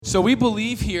So we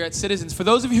believe here at Citizens, for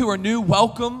those of you who are new,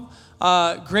 welcome.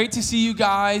 Great to see you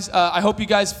guys. I hope you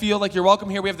guys feel like you're welcome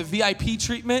here. We have the VIP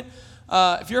treatment.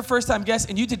 If you're a first-time guest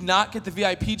and you did not get the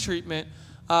VIP treatment,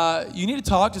 you need to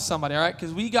talk to somebody, all right?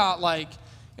 Because we got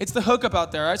it's the hookup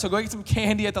out there, all right? So go get some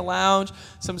candy at the lounge,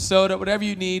 some soda, whatever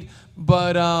you need.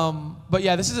 But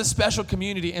yeah, this is a special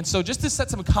community. And so just to set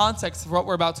some context for what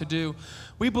we're about to do,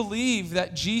 we believe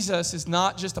that Jesus is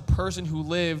not just a person who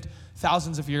lived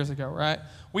thousands of years ago, right?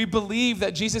 We believe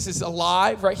that Jesus is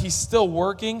alive, right? He's still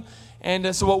working.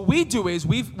 And so what we do is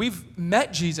we've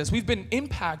met Jesus. We've been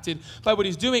impacted by what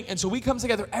he's doing. And so we come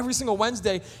together every single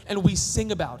Wednesday and we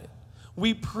sing about it.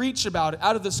 We preach about it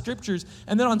out of the scriptures.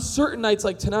 And then on certain nights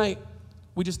like tonight,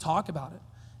 we just talk about it.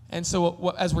 And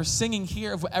so as we're singing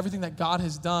here of everything that God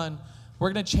has done,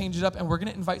 we're going to change it up, and we're going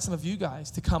to invite some of you guys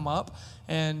to come up.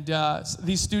 And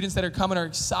these students that are coming are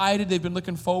excited. They've been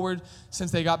looking forward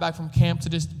since they got back from camp to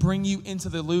just bring you into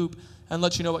the loop and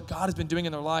let you know what God has been doing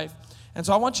in their life. And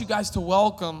so I want you guys to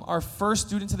welcome our first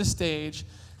student to the stage.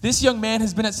 This young man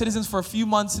has been at Citizens for a few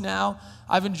months now.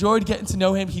 I've enjoyed getting to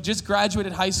know him. He just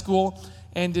graduated high school,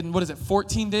 and in,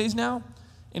 14 days now?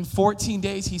 In 14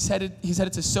 days, he's headed to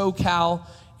SoCal,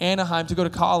 Anaheim, to go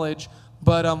to college.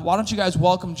 But why don't you guys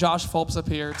welcome Josh Phelps up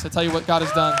here to tell you what God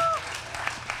has done.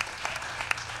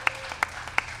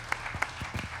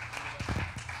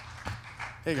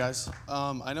 Hey guys,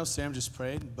 I know Sam just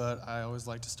prayed, but I always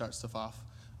like to start stuff off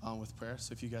with prayer.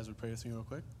 So if you guys would pray with me real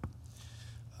quick.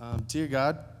 Dear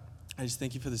God, I just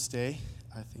thank you for this day.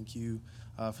 I thank you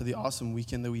for the awesome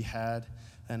weekend that we had,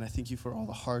 and I thank you for all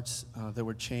the hearts that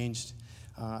were changed.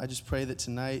 I just pray that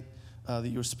tonight that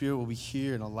your spirit will be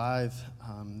here and alive,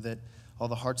 that all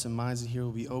the hearts and minds in here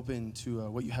will be open to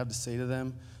what you have to say to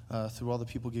them through all the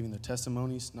people giving their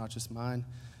testimonies, not just mine.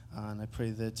 And I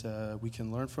pray that we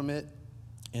can learn from it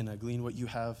and glean what you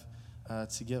have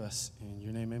to give us. In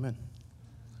your name, amen.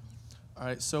 All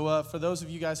right, so for those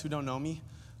of you guys who don't know me,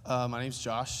 my name's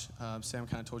Josh. Sam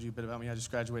kind of told you a bit about me. I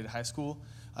just graduated high school.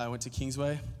 I went to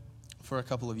Kingsway for a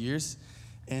couple of years.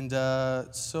 And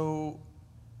so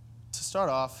to start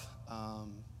off,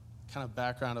 kind of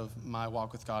background of my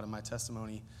walk with God and my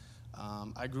testimony.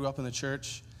 I grew up in the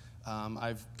church.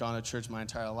 I've gone to church my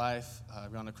entire life.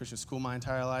 I've gone to Christian school my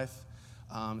entire life.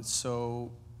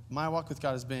 So my walk with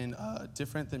God has been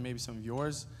different than maybe some of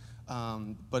yours,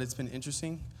 but it's been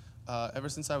interesting. Ever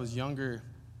since I was younger,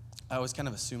 I always kind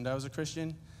of assumed I was a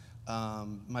Christian.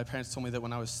 My parents told me that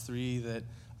when I was 3 that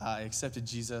I accepted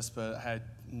Jesus, but I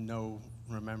don't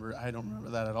remember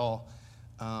that at all.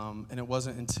 And it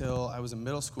wasn't until I was in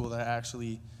middle school that I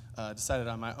actually decided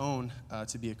on my own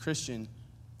to be a Christian.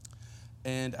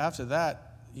 And after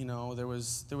that, there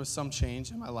was some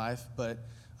change in my life, but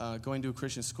going to a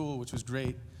Christian school, which was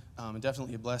great, and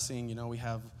definitely a blessing. We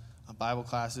have Bible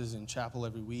classes and chapel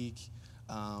every week.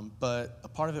 But a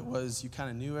part of it was you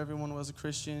kind of knew everyone was a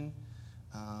Christian.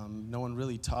 No one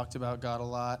really talked about God a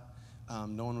lot.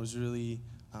 No one was really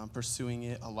pursuing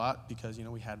it a lot because,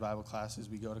 we had Bible classes,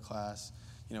 we go to class,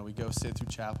 we go sit through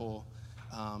chapel.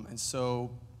 And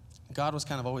so God was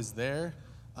kind of always there,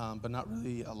 but not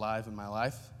really alive in my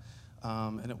life.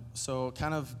 So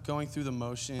kind of going through the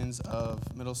motions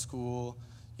of middle school,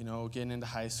 getting into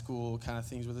high school, kind of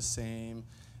things were the same.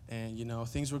 And,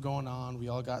 things were going on. We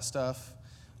all got stuff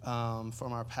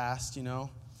from our past,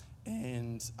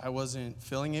 and I wasn't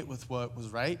filling it with what was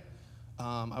right.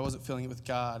 I wasn't filling it with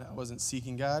God. I wasn't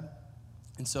seeking God.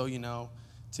 And so,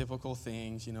 typical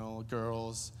things,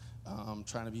 girls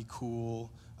trying to be cool,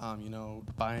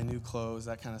 buying new clothes,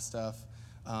 that kind of stuff.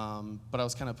 But I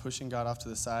was kind of pushing God off to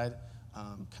the side,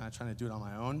 kind of trying to do it on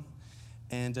my own.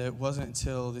 And it wasn't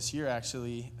until this year,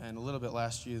 actually, and a little bit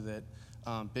last year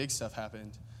that big stuff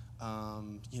happened.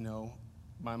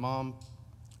 My mom,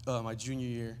 my junior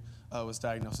year, was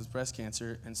diagnosed with breast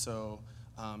cancer, and so,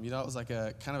 it was like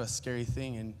a kind of a scary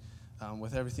thing, and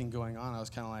with everything going on, I was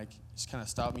kind of just kind of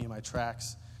stopped me in my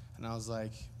tracks, and I was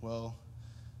like, well,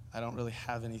 I don't really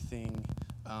have anything,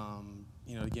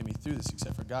 to get me through this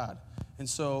except for God. And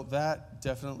so that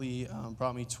definitely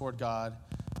brought me toward God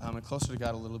and closer to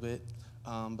God a little bit,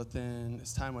 but then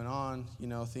as time went on,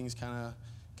 things kind of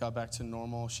got back to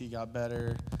normal. She got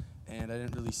better, and I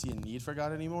didn't really see a need for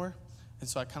God anymore. And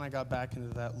so I kind of got back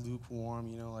into that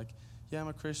lukewarm, I'm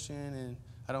a Christian, and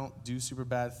I don't do super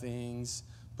bad things,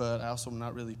 but I also am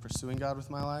not really pursuing God with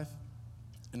my life.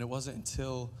 And it wasn't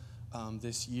until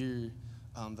this year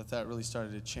that really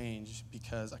started to change,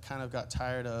 because I kind of got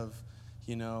tired of,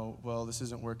 this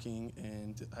isn't working,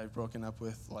 and I've broken up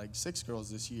with 6 girls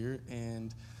this year,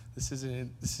 and this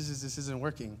isn't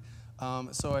working.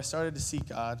 So I started to seek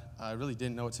God. I really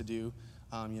didn't know what to do.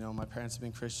 My parents have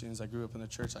been Christians. I grew up in the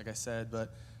church, like I said,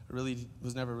 but I really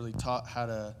was never really taught how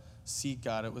to seek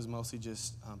God. It was mostly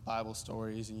just Bible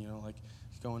stories and, like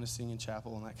going to sing in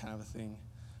chapel and that kind of a thing.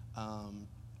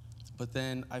 But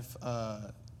then I've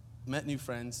met new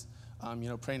friends,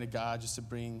 praying to God just to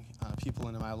bring people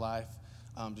into my life,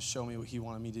 to show me what he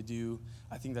wanted me to do.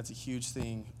 I think that's a huge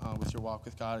thing with your walk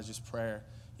with God is just prayer.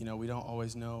 We don't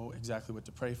always know exactly what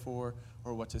to pray for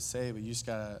or what to say, but you just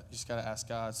gotta ask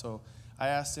God. So I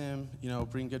asked him,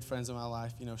 bring good friends in my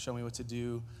life, show me what to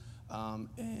do.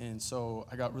 And so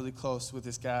I got really close with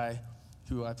this guy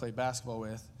who I played basketball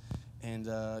with. And,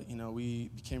 we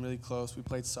became really close. We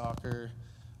played soccer,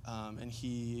 and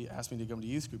he asked me to come to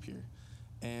youth group here.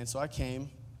 And so I came,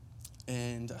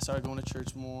 and I started going to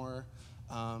church more,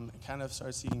 and kind of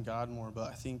started seeking God more.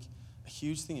 But I think a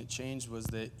huge thing that changed was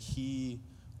that he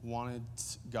wanted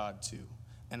God to.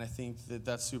 And I think that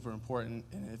that's super important.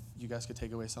 And if you guys could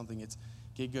take away something, it's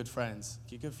get good friends.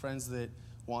 Get good friends that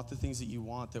want the things that you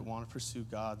want, that want to pursue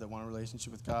God, that want a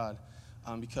relationship with God.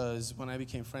 Because when I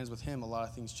became friends with him, a lot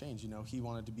of things changed. He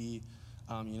wanted to be,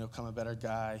 become a better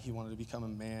guy. He wanted to become a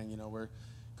man. We're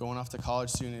going off to college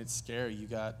soon, and it's scary. You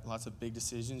got lots of big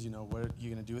decisions. What are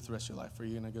you going to do with the rest of your life? Are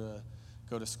you going to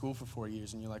go to school for 4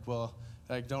 years? And you're like, well,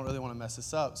 I don't really want to mess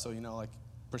this up. So,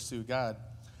 pursue God.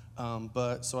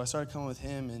 So I started coming with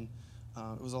him, and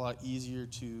it was a lot easier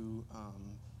to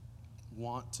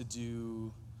want to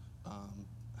do,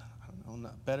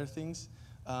 better things,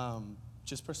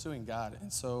 just pursuing God.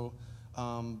 And so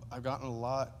I've gotten a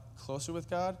lot closer with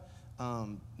God.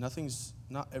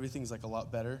 Not everything's like a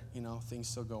lot better, things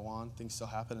still go on, things still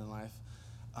happen in life.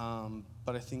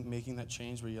 But I think making that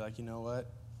change where you're like,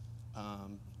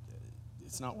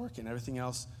 it's not working. Everything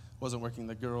else wasn't working.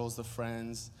 The girls, the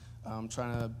friends,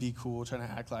 trying to be cool, trying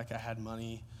to act like I had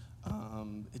money.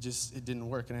 It didn't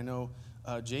work. And I know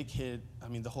Jake hit,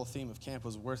 the whole theme of camp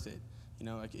was worth it.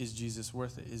 Is Jesus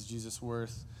worth it? Is Jesus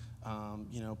worth,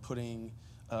 putting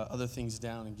other things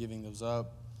down and giving those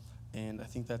up? And I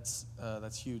think that's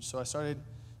huge. So I started,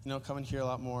 coming here a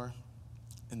lot more.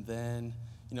 And then,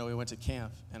 we went to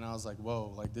camp, and I was like,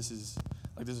 whoa, this is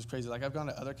crazy. I've gone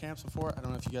to other camps before. I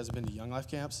don't know if you guys have been to Young Life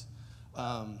camps.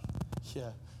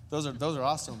 Yeah, those are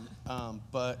awesome.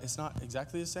 But it's not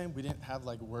exactly the same. We didn't have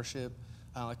worship.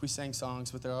 We sang songs,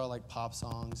 but they're all pop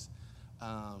songs.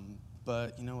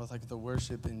 But with the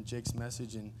worship and Jake's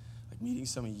message and meeting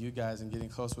some of you guys and getting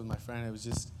close with my friend, it was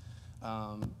just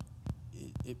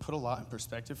it put a lot in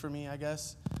perspective for me, I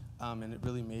guess. And it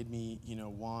really made me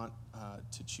want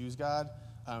to choose God.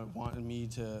 Wanted me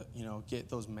to get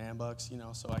those man bucks,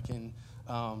 so I can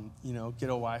get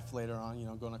a wife later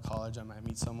on. Going to college, I might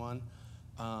meet someone.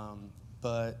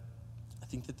 But I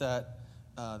think that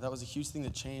was a huge thing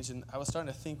that changed. And I was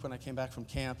starting to think when I came back from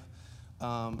camp,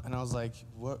 and I was like,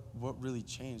 what really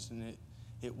changed? And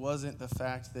it wasn't the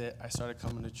fact that I started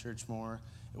coming to church more.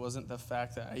 It wasn't the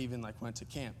fact that I even went to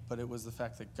camp, but it was the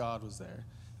fact that God was there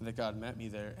and that God met me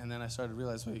there. And then I started to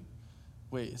realize,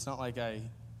 wait, it's not like I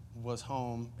was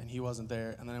home and he wasn't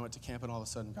there, and then I went to camp and all of a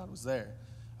sudden God was there.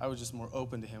 I was just more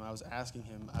open to him. I was asking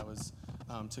him. I was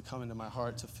to come into my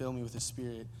heart, to fill me with his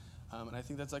spirit. And I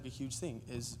think that's a huge thing.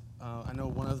 I know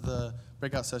one of the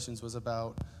breakout sessions was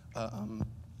about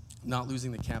not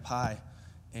losing the camp high,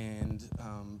 and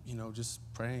just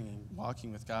praying and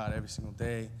walking with God every single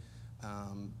day.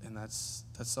 And that's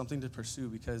something to pursue,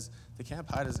 because the camp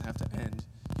high doesn't have to end.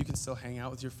 You can still hang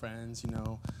out with your friends, and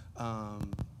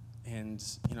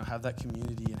have that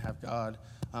community and have God,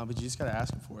 but you just got to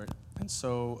ask him for it. And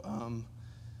so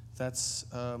that's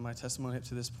my testimony up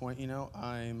to this point.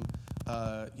 I'm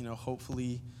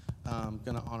hopefully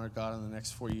going to honor God in the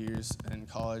next 4 years in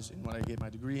college and what I get my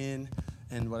degree in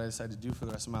and what I decide to do for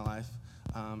the rest of my life.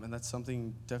 And that's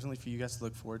something definitely for you guys to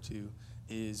look forward to,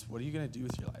 is what are you going to do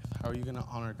with your life? How are you going to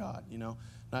honor God?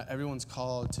 Not everyone's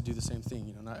called to do the same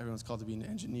thing. Not everyone's called to be an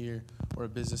engineer or a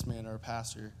businessman or a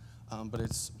pastor, but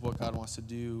it's what God wants to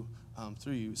do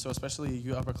through you. So especially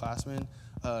you upperclassmen,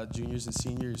 juniors and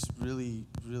seniors, really,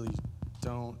 really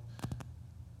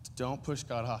don't push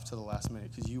God off to the last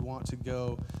minute, because you want to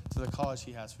go to the college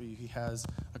he has for you. He has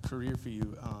a career for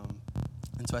you.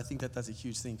 And so I think that's a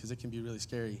huge thing, because it can be really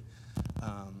scary.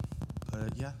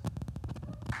 But yeah.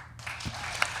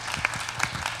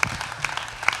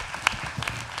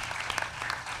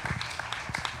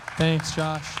 Thanks,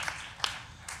 Josh.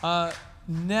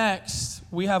 Next,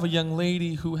 we have a young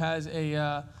lady who has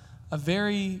a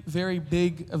very, very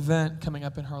big event coming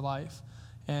up in her life.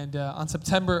 And on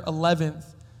September 11th,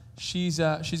 she's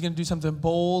going to do something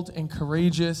bold and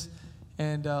courageous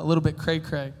and a little bit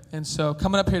cray-cray. And so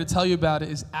coming up here to tell you about it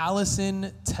is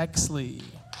Allison Texley.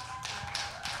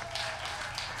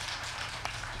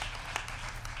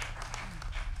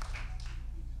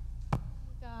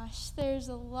 there's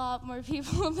a lot more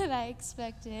people than I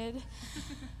expected.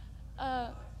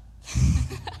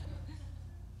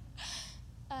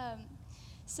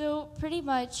 So pretty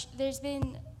much there's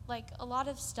been like a lot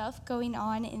of stuff going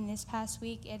on in this past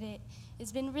week, and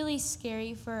it's been really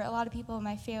scary for a lot of people in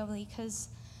my family because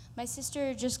my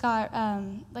sister just got,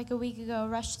 like a week ago,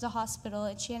 rushed to the hospital,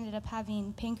 and she ended up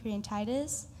having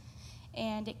pancreatitis,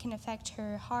 and it can affect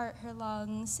her heart, her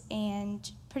lungs,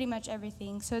 and pretty much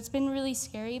everything. So it's been really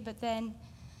scary, but then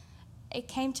it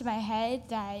came to my head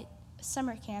that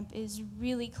summer camp is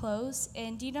really close,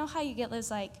 and do you know how you get those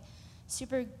like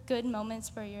super good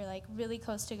moments where you're like really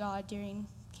close to God during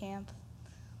camp?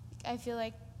 I feel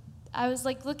like I was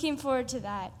like looking forward to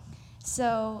that.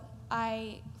 So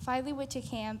I finally went to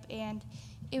camp, and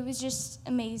it was just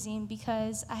amazing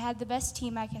because I had the best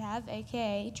team I could have,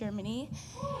 aka Germany.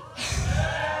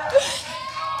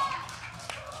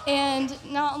 And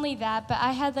not only that, but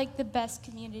I had like the best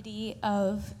community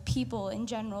of people in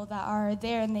general that are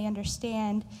there and they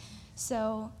understand.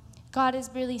 So God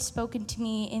has really spoken to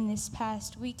me in this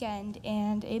past weekend,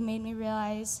 and it made me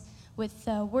realize with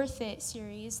the Worth It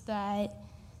series that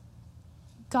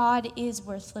God is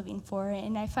worth living for.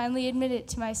 And I finally admitted it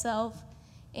to myself.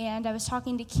 And I was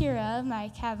talking to Kira, my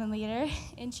cabin leader,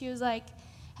 and she was like,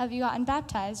 "Have you gotten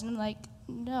baptized?" And I'm like,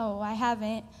 "No, I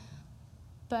haven't,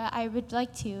 but I would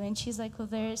like to." And she's like, "Well,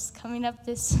 there's coming up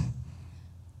this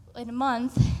in a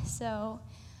month." So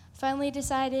finally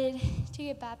decided to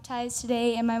get baptized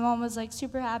today, and my mom was like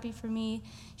super happy for me.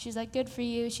 She's like, "Good for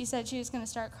you." She said she was going to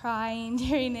start crying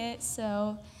during it.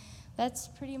 So that's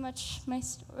pretty much my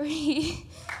story.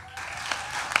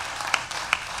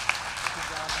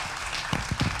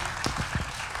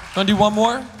 Want to do one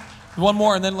more? One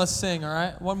more, and then let's sing, all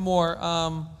right? One more.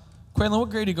 Quaylen, what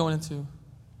grade are you going into?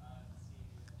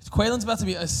 Quaylen's about to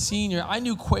be a senior. I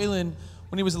knew Quaylen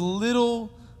when he was a little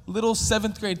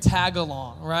 7th grade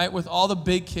tag-along, right, with all the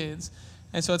big kids.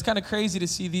 And so it's kind of crazy to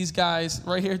see these guys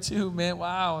right here, too, man.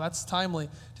 Wow, that's timely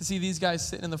to see these guys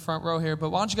sitting in the front row here.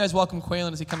 But why don't you guys welcome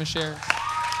Quaylen as he comes and shares.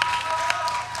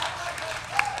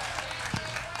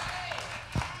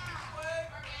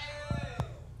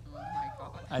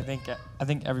 I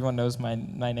think everyone knows my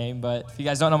name, but if you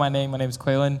guys don't know my name is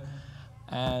Quaylen,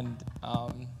 and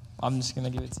I'm just gonna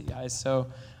give it to you guys. So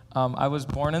I was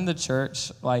born in the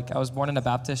church, I was born in a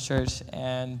Baptist church,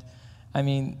 and I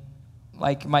mean,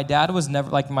 my dad was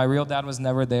never, my real dad was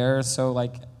never there. So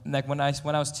when I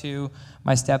was 2,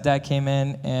 my stepdad came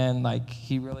in, and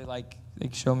he really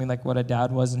showed me what a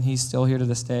dad was, and he's still here to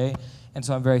this day, and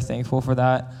so I'm very thankful for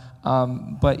that.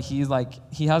 But he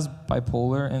has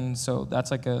bipolar, and so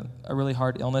that's a really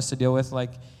hard illness to deal with.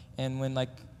 And when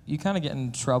you kind of get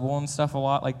in trouble and stuff a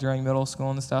lot, during middle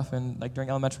school and stuff, and during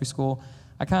elementary school,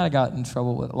 I kind of got in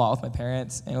trouble a lot with my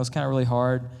parents, and it was kind of really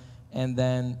hard. And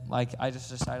then I just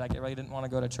decided I really didn't want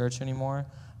to go to church anymore.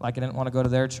 I didn't want to go to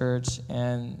their church,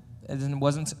 and it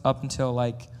wasn't up until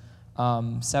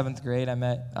 7th grade I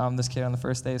met this kid on the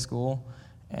first day of school.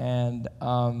 And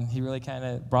he really kind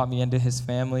of brought me into his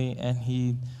family, and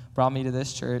he brought me to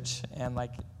this church. And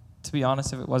to be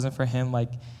honest, if it wasn't for him,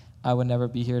 I would never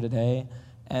be here today.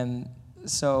 And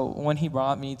so when he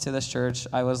brought me to this church,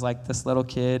 I was this little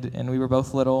kid, and we were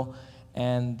both little,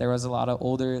 and there's a lot of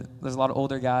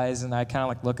older guys, and I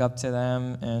kind of look up to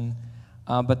them. And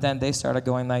but then they started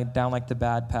going down the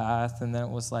bad path, and then it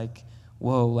was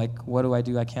whoa, what do I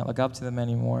do? I can't look up to them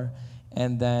anymore.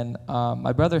 And then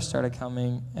my brother started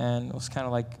coming, and it was kind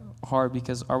of hard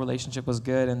because our relationship was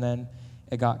good, and then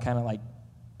it got kind of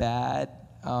bad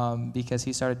because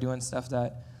he started doing stuff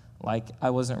that I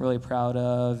wasn't really proud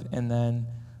of, and then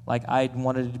I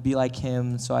wanted to be like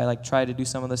him, so I tried to do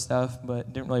some of the stuff, but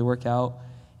it didn't really work out.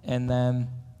 And then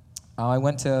I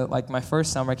went to my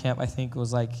first summer camp. I think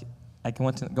was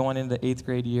going into the 8th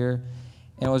grade year,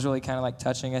 and it was really kind of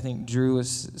touching. I think Drew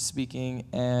was speaking,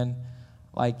 and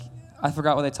I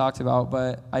forgot what they talked about,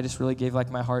 but I just really gave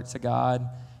my heart to God.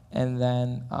 And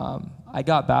then I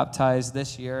got baptized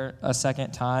this year a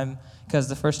second time, because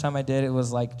the first time I did, it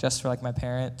was just for my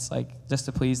parents, just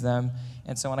to please them.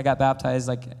 And so when I got baptized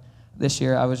this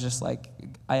year, I was just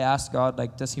I asked God,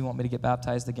 does he want me to get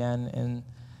baptized again? And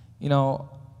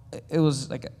it was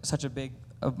such a big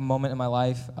moment in my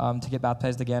life to get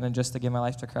baptized again, and just to give my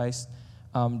life to Christ,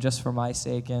 just for my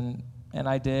sake. And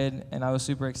I did, and I was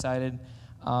super excited.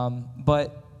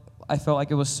 But I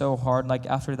felt it was so hard.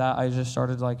 After that, I just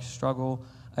started to struggle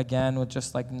again with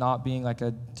just not being a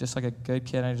good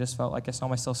kid. I just felt I saw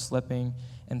myself slipping.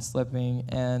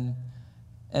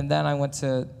 And then I went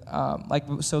to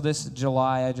so this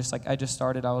July, I just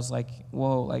started. I was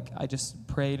whoa, I just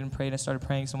prayed and prayed. I started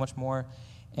praying so much more,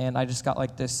 And I just got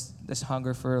like this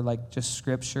hunger for like just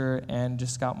scripture, and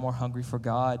just got more hungry for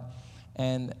God.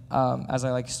 And as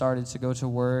I like started to go to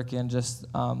work and just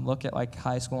look at like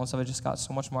high school and stuff, I just got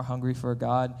so much more hungry for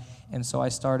God. And so I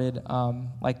started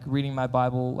like reading my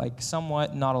Bible, like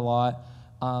somewhat, not a lot.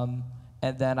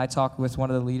 And then I talked with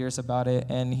one of the leaders about it,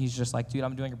 and he's just like, dude,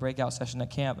 I'm doing a breakout session at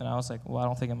camp. And I was like, well, I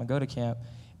don't think I'm gonna go to camp.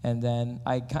 And then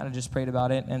I kind of just prayed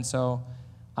about it. And so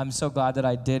I'm so glad that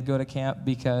I did go to camp,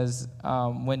 because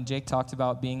when Jake talked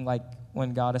about being like,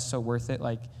 when God is so worth it,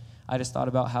 like, I just thought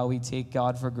about how we take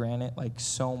God for granted, like,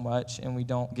 so much, and we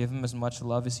don't give him as much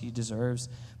love as he deserves,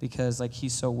 because, like,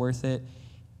 he's so worth it.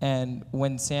 And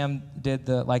when Sam did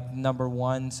the, like, number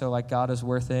 1, so, like, God is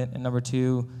worth it, and number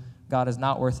 2, God is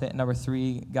not worth it, and number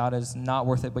 3, God is not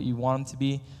worth it, but you want him to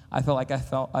be, I felt like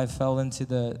I fell into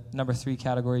the number 3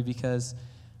 category, because,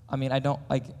 I mean, I don't,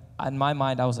 like, in my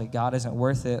mind, I was like, God isn't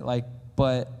worth it, like,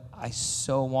 but I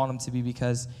so want him to be,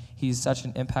 because he's such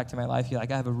an impact in my life.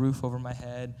 Like, I have a roof over my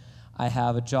head, I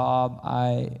have a job,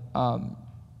 I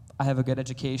have a good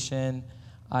education,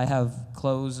 I have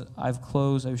clothes, I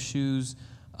have shoes,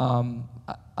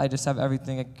 I just have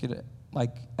everything I could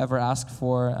like ever ask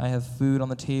for. I have food on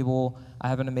the table, I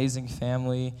have an amazing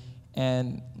family,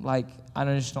 and like I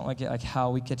just don't like it, like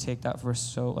how we could take that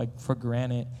for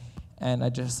granted. And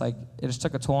it just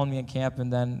took a toll on me in camp.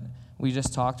 And then we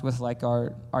just talked with like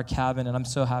our cabin, and I'm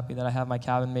so happy that I have my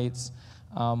cabin mates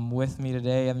with me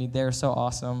today. I mean, they're so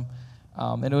awesome.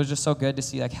 And it was just so good to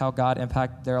see like how God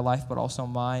impacted their life, but also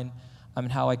mine. I mean,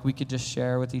 how like we could just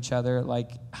share with each other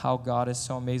like how God is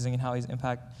so amazing and how he's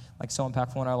so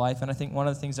impactful in our life. And I think one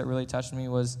of the things that really touched me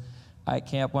was at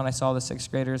camp when I saw the 6th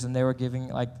graders, and they were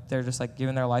they're just like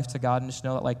giving their life to God, and just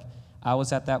know that like I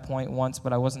was at that point once,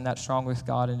 but I wasn't that strong with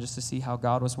God, and just to see how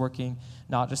God was working,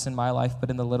 not just in my life, but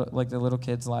in the little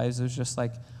kids' lives, it was just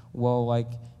like, whoa,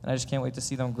 like, and I just can't wait to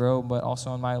see them grow. But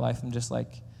also in my life, I'm just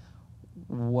like,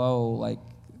 whoa, like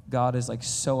God is like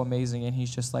so amazing, and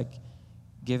he's just like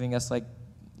giving us like,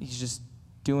 he's just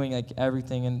doing like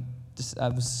everything, and just I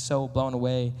was so blown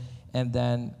away. And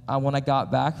then when I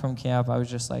got back from camp, I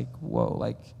was just like, whoa,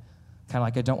 like kind of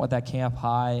like I don't want that camp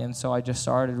high. And so I just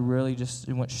started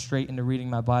went straight into reading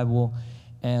my Bible,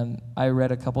 and I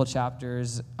read a couple of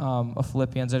chapters of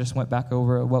Philippians. I just went back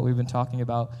over what we've been talking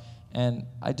about, and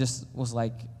I just was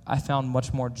like, I found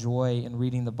much more joy in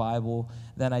reading the Bible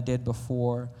than I did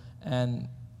before. And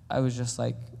I was just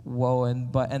like, whoa.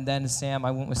 And then Sam,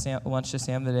 I went with lunch to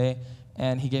Sam today,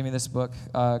 and he gave me this book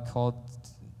called,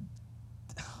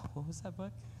 what was that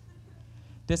book?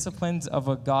 Disciplines of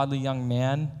a Godly Young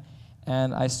Man.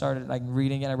 And I started like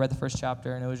reading it. I read the first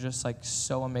chapter, and it was just like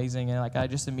so amazing. And like I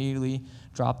just immediately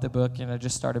dropped the book, and I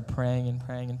just started praying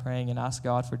and asked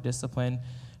God for discipline,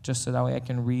 just so that way I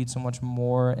can read so much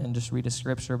more and just read a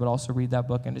scripture, but also read that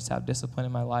book and just have discipline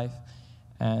in my life.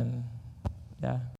 And yeah.